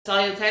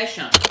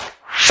Salutation. Okay,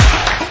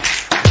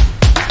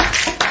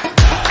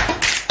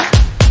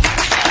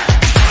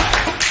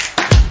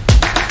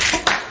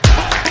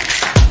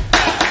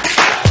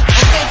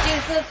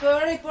 Jesus, we're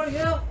ready for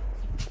you.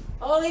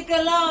 All week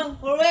long,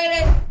 we're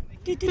ready.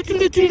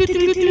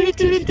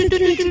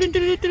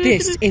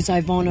 This is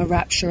Ivana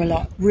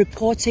Rapture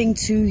reporting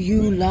to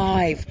you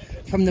live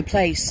from the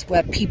place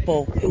where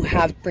people who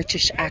have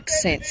British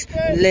accents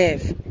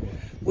live.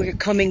 We're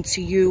coming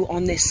to you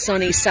on this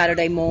sunny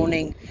Saturday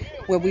morning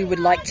where we would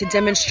like to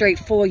demonstrate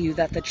for you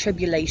that the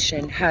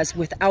tribulation has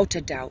without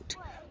a doubt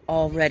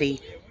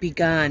already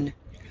begun.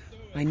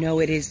 I know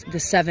it is the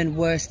 7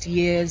 worst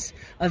years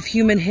of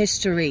human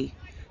history.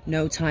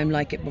 No time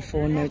like it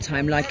before, no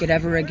time like it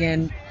ever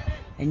again.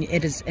 And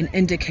it is an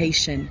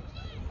indication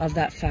of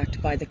that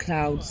fact by the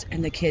clouds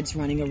and the kids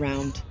running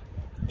around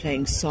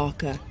playing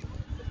soccer.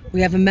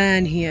 We have a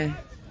man here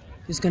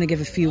who's going to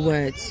give a few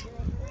words.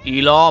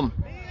 Elam,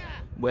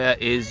 where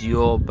is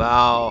your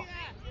bow?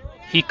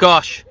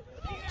 Hikosh,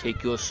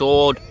 take your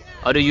sword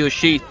out of your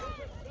sheath.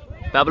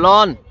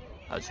 Babylon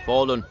has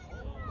fallen,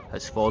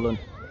 has fallen,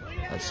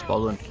 has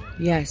fallen.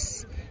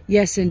 Yes,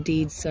 yes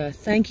indeed, sir.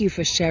 Thank you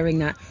for sharing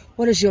that.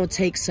 What is your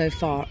take so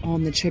far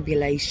on the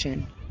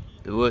tribulation?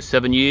 The worst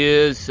 7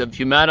 years of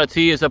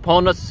humanity is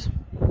upon us.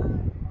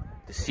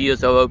 The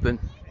seals are open,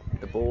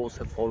 the balls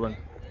have fallen,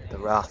 the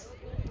wrath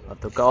of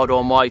the God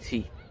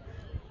Almighty.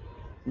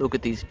 Look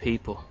at these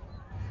people.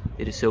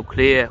 It is so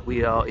clear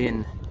we are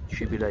in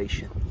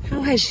tribulation.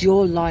 How has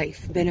your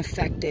life been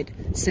affected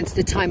since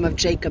the time of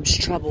Jacob's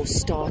trouble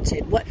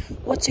started?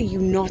 What are you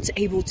not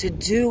able to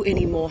do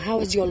anymore? How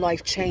has your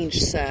life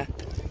changed, sir?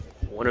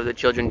 One of the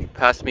children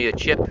passed me a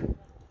chip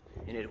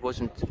and it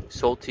wasn't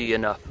salty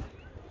enough.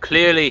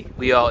 Clearly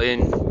we are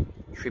in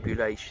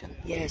tribulation.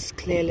 Yes,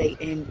 clearly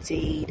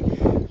indeed.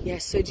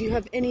 Yes, so do you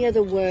have any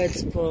other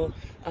words for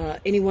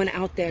anyone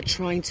out there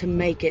trying to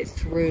make it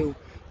through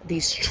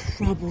these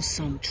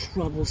troublesome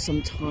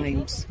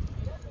times?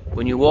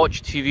 When you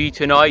watch TV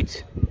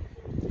tonight,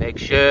 make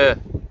sure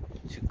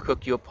to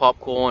cook your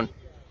popcorn.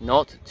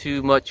 Not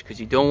too much, because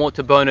you don't want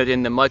to burn it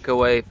in the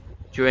microwave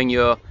during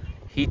your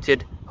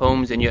heated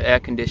homes and your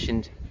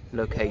air-conditioned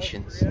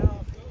locations.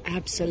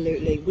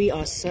 Absolutely. We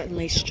are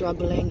certainly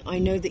struggling. I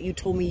know that you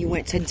told me you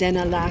went to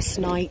dinner last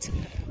night.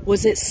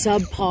 Was it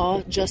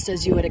subpar, just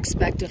as you would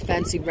expect a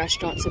fancy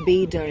restaurant to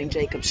be during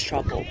Jacob's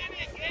trouble?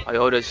 I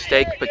ordered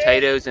steak,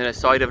 potatoes, and a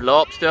side of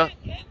lobster.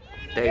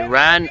 They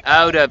ran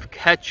out of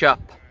ketchup.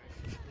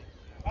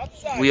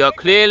 We are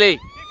clearly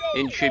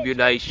in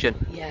tribulation.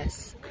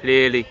 Yes.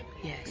 Clearly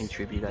yes. In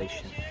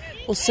tribulation.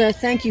 Well, sir,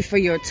 thank you for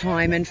your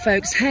time. And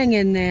folks, hang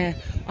in there.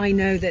 I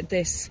know that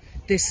this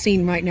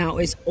scene right now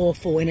is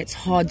awful and it's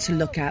hard to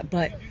look at,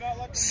 but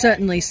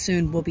certainly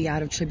soon we'll be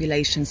out of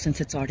tribulation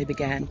since it's already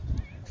began.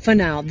 For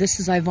now, this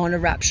is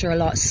Ivana Rapture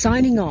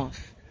signing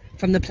off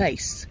from the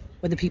place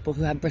where the people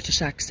who have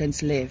British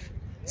accents live.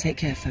 Take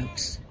care,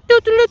 folks.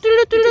 Hallelujah,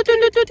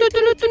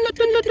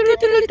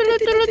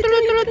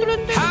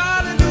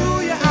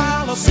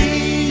 I'll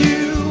see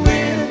you.